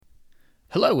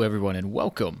Hello, everyone, and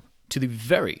welcome to the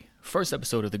very first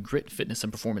episode of the Grit Fitness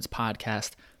and Performance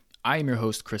Podcast. I am your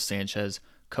host, Chris Sanchez,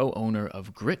 co-owner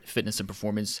of Grit Fitness and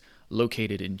Performance,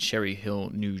 located in Cherry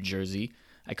Hill, New Jersey.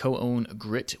 I co-own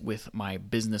Grit with my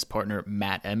business partner,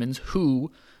 Matt Emmons,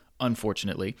 who,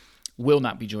 unfortunately, will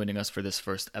not be joining us for this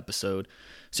first episode.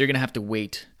 So you're going to have to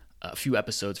wait a few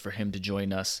episodes for him to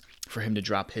join us, for him to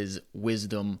drop his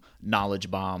wisdom,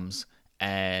 knowledge bombs,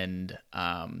 and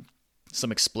some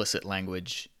explicit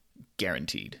language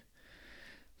guaranteed.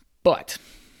 But,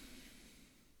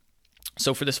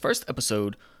 so for this first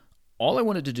episode, all I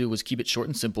wanted to do was keep it short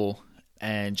and simple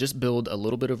and just build a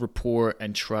little bit of rapport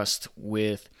and trust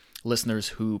with listeners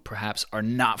who perhaps are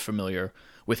not familiar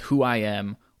with who I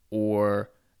am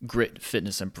or Grit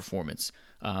Fitness and Performance.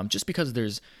 Just because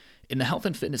in the health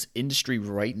and fitness industry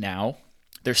right now,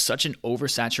 there's such an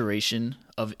oversaturation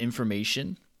of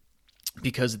information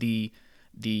because the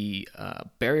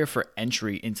barrier for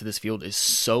entry into this field is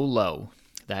so low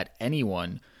that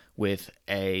anyone with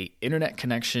an internet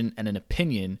connection and an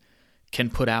opinion can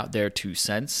put out their 2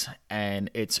 cents, and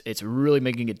it's really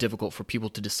making it difficult for people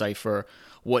to decipher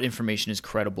what information is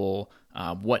credible,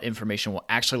 what information will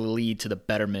actually lead to the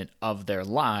betterment of their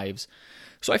lives.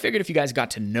 So I figured if you guys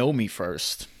got to know me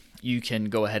first, you can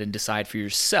go ahead and decide for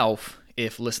yourself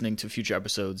if listening to future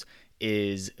episodes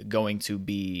is going to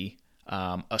be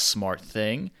a smart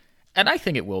thing. And I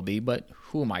think it will be, but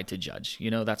who am I to judge?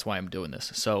 That's why I'm doing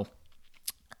this. So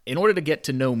in order to get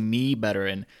to know me better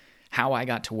and how I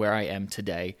got to where I am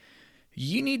today,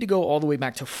 you need to go all the way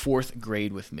back to 4th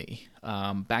grade with me,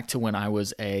 back to when I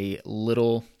was a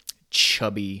little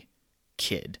chubby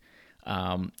kid.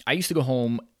 I used to go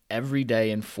home every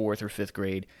day in 4th or 5th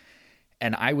grade,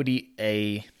 and I would eat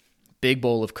a big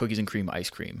bowl of cookies and cream ice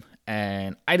cream.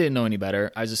 And I didn't know any better.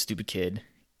 I was a stupid kid.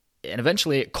 And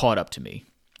eventually it caught up to me.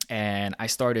 And I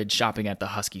started shopping at the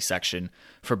Husky section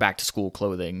for back-to-school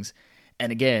clothings.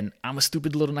 And again, I'm a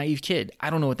stupid little naive kid. I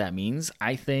don't know what that means.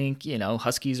 I think,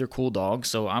 Huskies are cool dogs,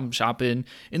 so I'm shopping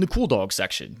in the cool dog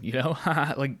section,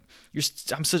 Like,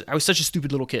 I was such a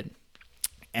stupid little kid.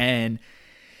 And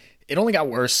it only got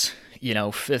worse,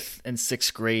 5th and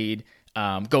 6th grade,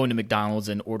 going to McDonald's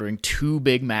and ordering 2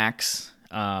 Big Macs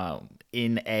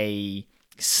in a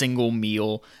single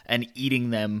meal and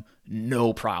eating them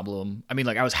no problem. I mean,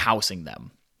 I was housing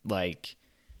them,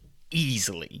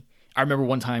 easily. I remember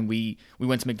one time we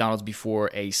went to McDonald's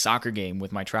before a soccer game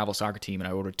with my travel soccer team, and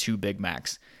I ordered 2 Big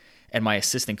Macs. And my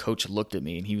assistant coach looked at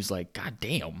me, and he was like, "God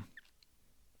damn,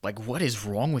 what is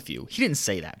wrong with you?" He didn't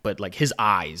say that, but his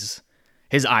eyes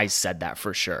said that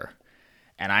for sure.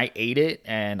 And I ate it,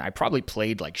 and I probably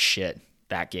played like shit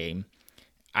that game.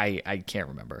 I can't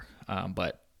remember,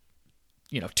 but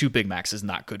 2 Big Macs is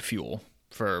not good fuel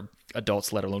for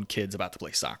adults, let alone kids about to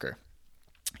play soccer.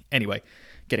 Anyway,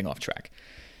 getting off track.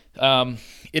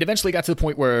 It eventually got to the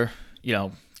point where,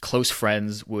 close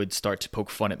friends would start to poke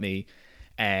fun at me,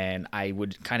 and I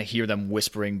would kind of hear them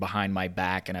whispering behind my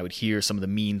back, and I would hear some of the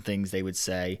mean things they would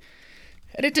say,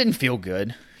 and it didn't feel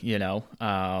good, It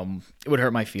would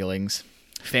hurt my feelings.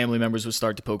 Family members would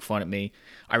start to poke fun at me.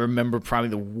 I remember probably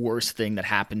the worst thing that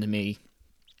happened to me,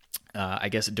 I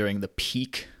guess during the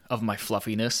peak of my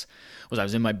fluffiness, was I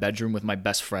was in my bedroom with my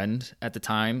best friend at the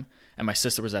time, and my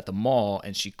sister was at the mall,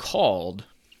 and she called,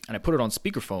 and I put it on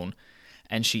speakerphone,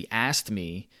 and she asked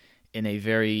me in a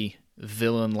very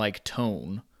villain-like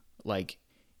tone, like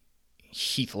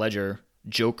Heath Ledger,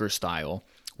 Joker style,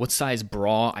 what size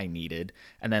bra I needed,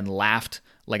 and then laughed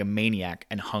like a maniac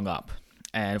and hung up.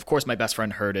 And of course my best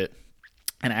friend heard it,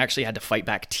 and I actually had to fight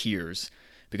back tears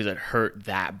because it hurt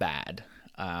that bad.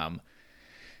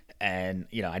 And,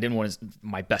 I didn't want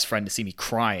my best friend to see me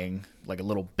crying like a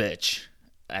little bitch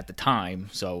at the time.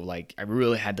 So, I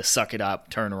really had to suck it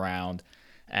up, turn around.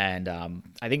 And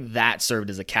I think that served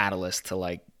as a catalyst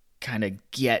to, kind of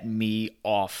get me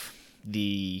off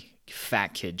the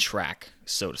fat kid track,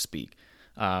 so to speak.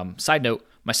 Side note,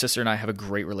 my sister and I have a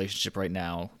great relationship right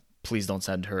now. Please don't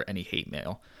send her any hate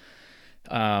mail.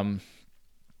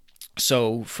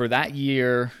 So, for that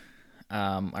year,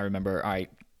 I remember,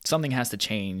 something has to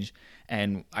change.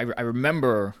 And I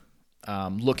remember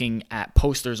looking at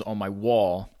posters on my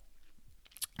wall.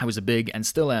 I was and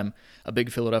still am, a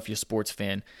big Philadelphia sports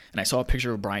fan. And I saw a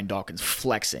picture of Brian Dawkins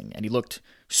flexing. And he looked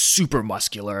super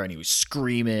muscular, and he was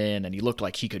screaming. And he looked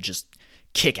like he could just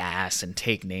kick ass and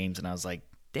take names. And I was like,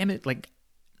 damn it,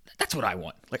 that's what I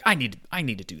want. I need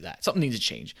to do that. Something needs to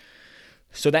change.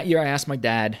 So that year I asked my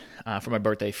dad for my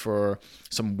birthday for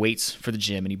some weights for the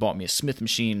gym, and he bought me a Smith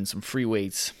machine and some free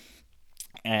weights,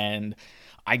 and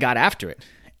I got after it.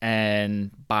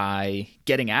 And by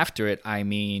getting after it, I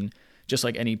mean just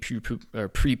like any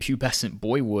prepubescent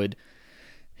boy would,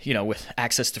 with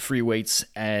access to free weights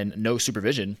and no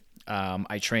supervision.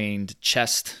 I trained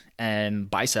chest and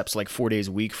biceps like 4 days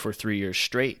a week for 3 years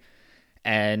straight.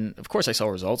 And of course I saw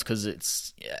results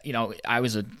because I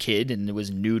was a kid and it was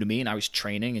new to me and I was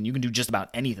training, and you can do just about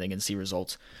anything and see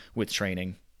results with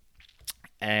training.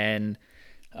 And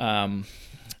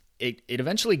it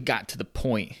eventually got to the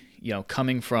point,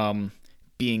 coming from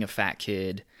being a fat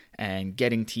kid and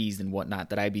getting teased and whatnot,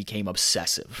 that I became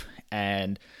obsessive.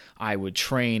 And I would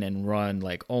train and run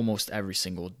like almost every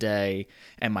single day.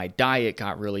 And my diet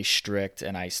got really strict,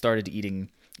 and I started eating,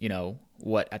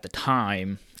 what at the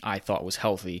time I thought was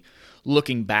healthy.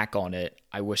 Looking back on it,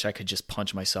 I wish I could just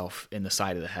punch myself in the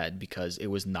side of the head because it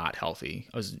was not healthy.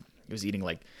 I was eating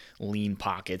like lean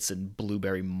pockets and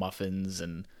blueberry muffins,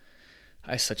 and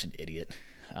I was such an idiot.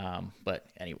 But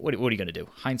anyway, what are you going to do?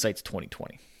 Hindsight's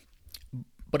 20/20.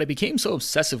 But I became so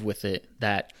obsessive with it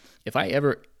that if I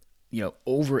ever,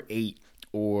 overate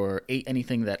or ate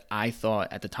anything that I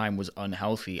thought at the time was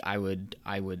unhealthy, I would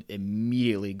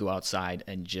immediately go outside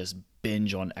and just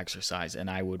binge on exercise, and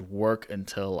I would work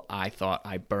until I thought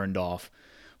I burned off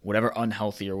whatever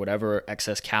unhealthy or whatever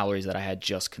excess calories that I had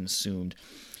just consumed.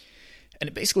 And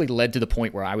it basically led to the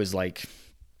point where I was like,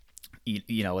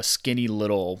 a skinny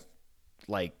little,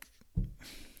 like,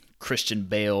 Christian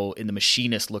Bale in The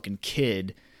Machinist looking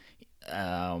kid,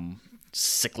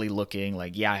 sickly looking.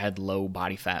 Like, yeah, I had low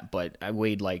body fat, but I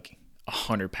weighed like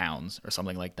 100 pounds or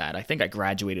something like that. I think I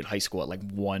graduated high school at like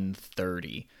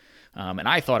 130. And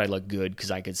I thought I looked good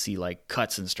because I could see like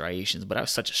cuts and striations, but I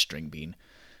was such a string bean.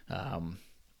 And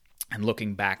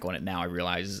looking back on it now, I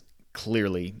realize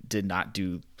clearly did not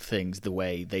do things the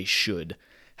way they should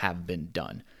have been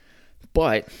done.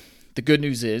 But the good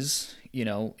news is,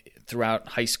 throughout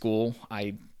high school,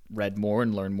 I read more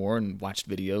and learned more and watched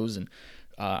videos, and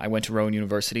I went to Rowan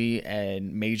University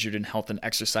and majored in health and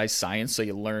exercise science, so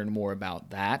you learn more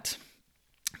about that.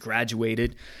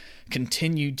 Graduated,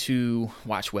 continued to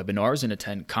watch webinars and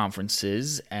attend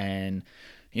conferences and,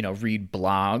 read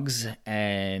blogs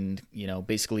and,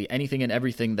 basically anything and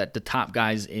everything that the top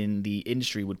guys in the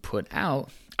industry would put out,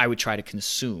 I would try to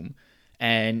consume.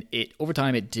 And over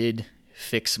time, it did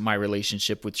fix my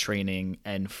relationship with training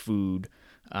and food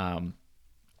to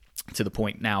the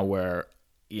point now where,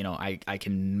 I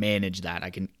can manage that. I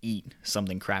can eat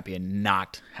something crappy and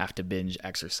not have to binge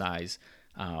exercise,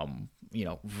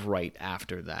 right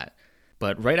after that.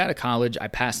 But right out of college, I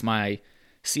passed my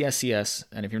CSCS,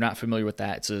 and if you're not familiar with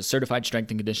that, it's a Certified Strength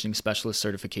and Conditioning Specialist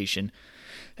certification,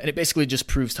 and it basically just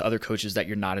proves to other coaches that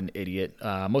you're not an idiot.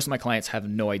 Most of my clients have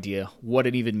no idea what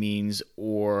it even means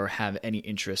or have any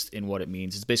interest in what it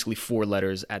means. It's basically 4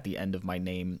 letters at the end of my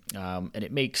name, and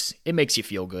it makes you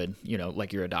feel good,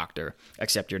 like you're a doctor,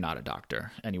 except you're not a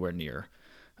doctor anywhere near.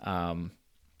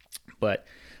 But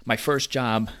my first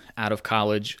job out of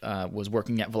college was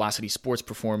working at Velocity Sports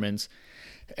Performance,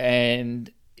 and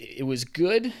it was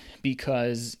good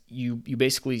because you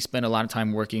basically spend a lot of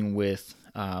time working with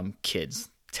kids,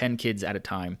 10 kids at a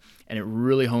time, and it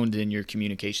really honed in your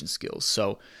communication skills.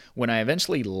 So when I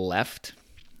eventually left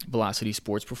Velocity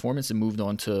Sports Performance and moved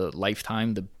on to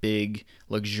Lifetime, the big,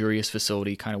 luxurious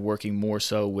facility, kind of working more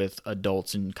so with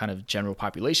adults and kind of general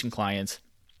population clients,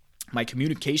 my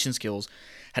communication skills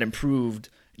had improved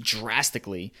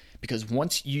drastically, because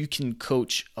once you can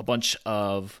coach a bunch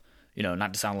of,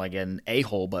 not to sound like an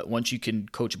a-hole, but once you can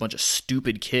coach a bunch of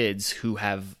stupid kids who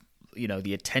have,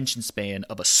 the attention span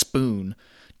of a spoon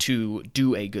to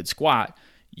do a good squat,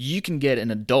 you can get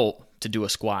an adult to do a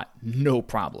squat, no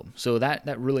problem. So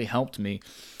that really helped me.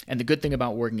 And the good thing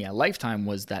about working at Lifetime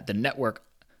was that the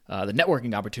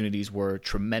networking opportunities were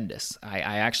tremendous. I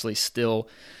actually still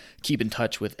keep in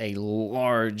touch with a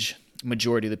large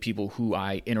majority of the people who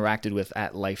I interacted with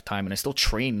at Lifetime, and I still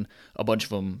train a bunch of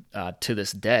them to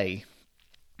this day.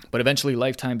 But eventually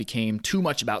Lifetime became too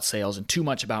much about sales and too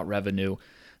much about revenue.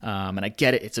 And I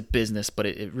get it, it's a business, but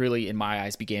it really, in my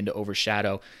eyes, began to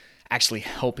overshadow actually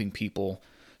helping people.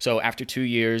 So after 2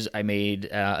 years, I made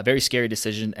a very scary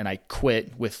decision, and I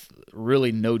quit with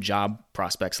really no job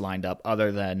prospects lined up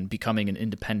other than becoming an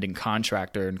independent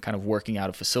contractor and kind of working out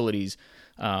of facilities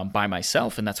by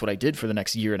myself. And that's what I did for the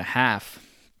next year and a half.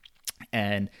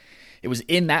 And it was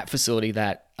in that facility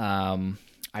that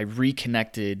I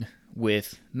reconnected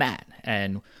with Matt,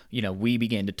 and we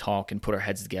began to talk and put our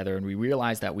heads together, and we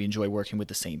realized that we enjoy working with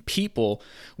the same people.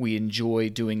 We enjoy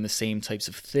doing the same types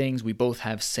of things. We both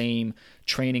have same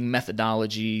training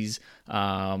methodologies,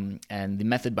 and the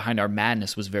method behind our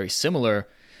madness was very similar.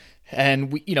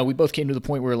 And we both came to the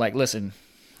point where we're like, listen,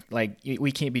 Like,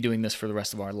 we can't be doing this for the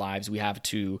rest of our lives. We have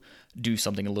to do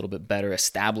something a little bit better,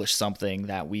 establish something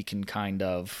that we can kind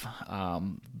of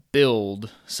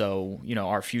build. So,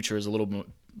 our future is a little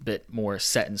bit more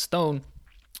set in stone.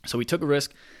 So we took a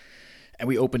risk and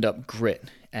we opened up Grit.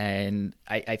 And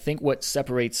I think what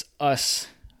separates us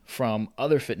from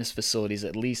other fitness facilities,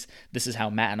 at least this is how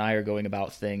Matt and I are going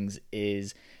about things,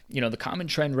 is, the common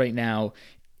trend right now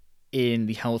in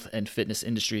the health and fitness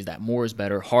industry is that more is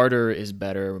better, harder is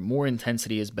better, more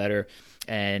intensity is better.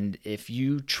 And if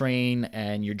you train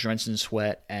and you're drenched in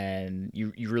sweat and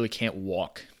you really can't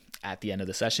walk at the end of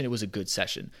the session, it was a good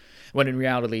session. When in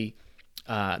reality,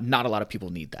 not a lot of people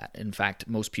need that. In fact,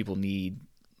 most people need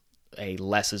a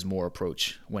less is more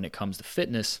approach when it comes to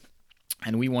fitness.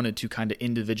 And we wanted to kind of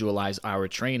individualize our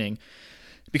training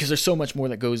because there's so much more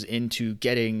that goes into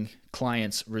getting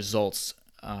clients results.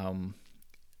 And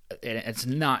it's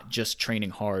not just training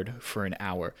hard for an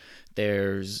hour.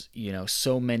 There's,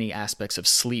 so many aspects of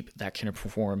sleep that can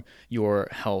perform your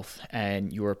health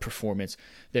and your performance.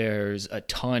 There's a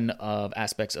ton of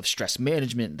aspects of stress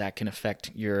management that can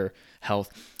affect your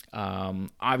health.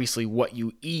 Obviously, what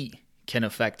you eat can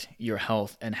affect your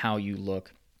health and how you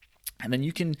look. And then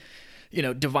you can,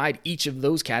 divide each of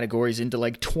those categories into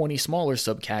like 20 smaller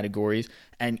subcategories,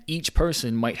 and each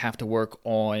person might have to work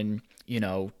on,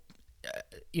 a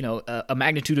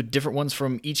magnitude of different ones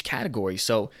from each category.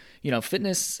 So,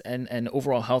 fitness and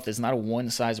overall health is not a one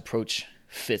size approach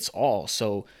fits all.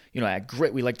 So, at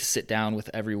Grit, we like to sit down with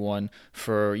everyone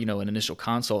for, an initial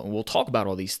consult, and we'll talk about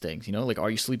all these things, like, are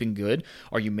you sleeping good?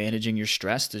 Are you managing your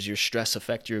stress? Does your stress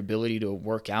affect your ability to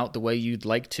work out the way you'd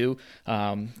like to?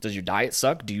 Does your diet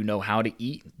suck? Do you know how to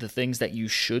eat the things that you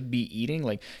should be eating?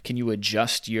 Like, can you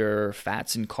adjust your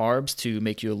fats and carbs to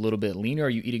make you a little bit leaner? Are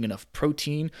you eating enough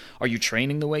protein? Are you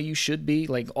training the way you should be?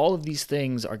 Like, all of these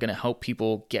things are going to help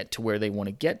people get to where they want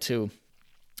to get to.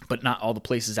 But not all the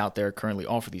places out there currently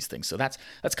offer these things. So that's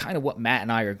kind of what Matt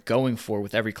and I are going for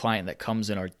with every client that comes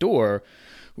in our door.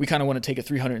 We kind of want to take a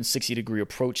 360-degree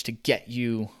approach to get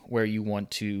you where you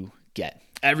want to get.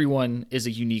 Everyone is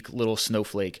a unique little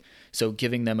snowflake. So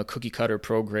giving them a cookie-cutter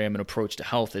program and approach to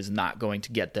health is not going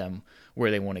to get them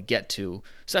where they want to get to.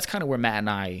 So that's kind of where Matt and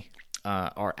I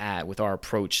are at with our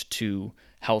approach to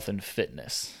health and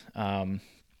fitness. But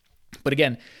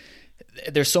again,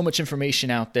 there's so much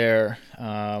information out there.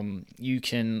 You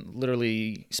can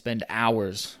literally spend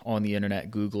hours on the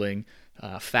internet Googling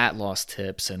fat loss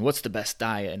tips and what's the best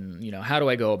diet and, how do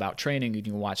I go about training? You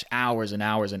can watch hours and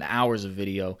hours and hours of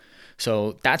video.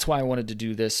 So that's why I wanted to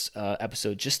do this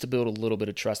episode, just to build a little bit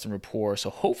of trust and rapport.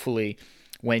 So hopefully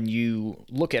when you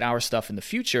look at our stuff in the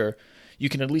future, you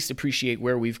can at least appreciate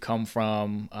where we've come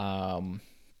from,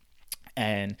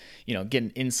 and, get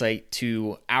an insight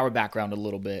to our background a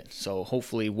little bit. So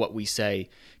hopefully what we say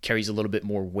carries a little bit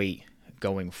more weight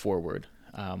going forward.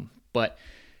 But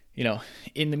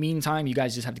in the meantime, you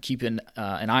guys just have to keep an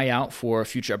eye out for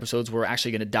future episodes. We're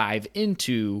actually going to dive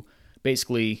into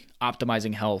basically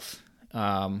optimizing health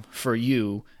for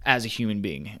you as a human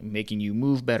being, making you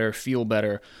move better, feel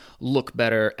better, look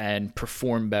better, and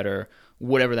perform better,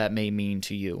 whatever that may mean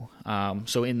to you.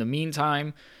 So in the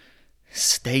meantime,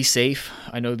 stay safe.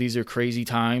 I know these are crazy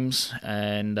times,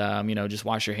 and, just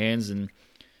wash your hands and,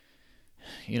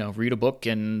 read a book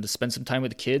and spend some time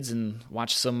with the kids and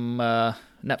watch some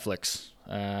Netflix.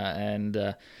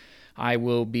 And I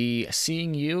will be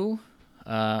seeing you,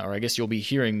 or I guess you'll be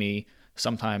hearing me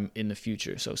sometime in the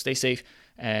future. So stay safe,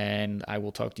 and I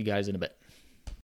will talk to you guys in a bit.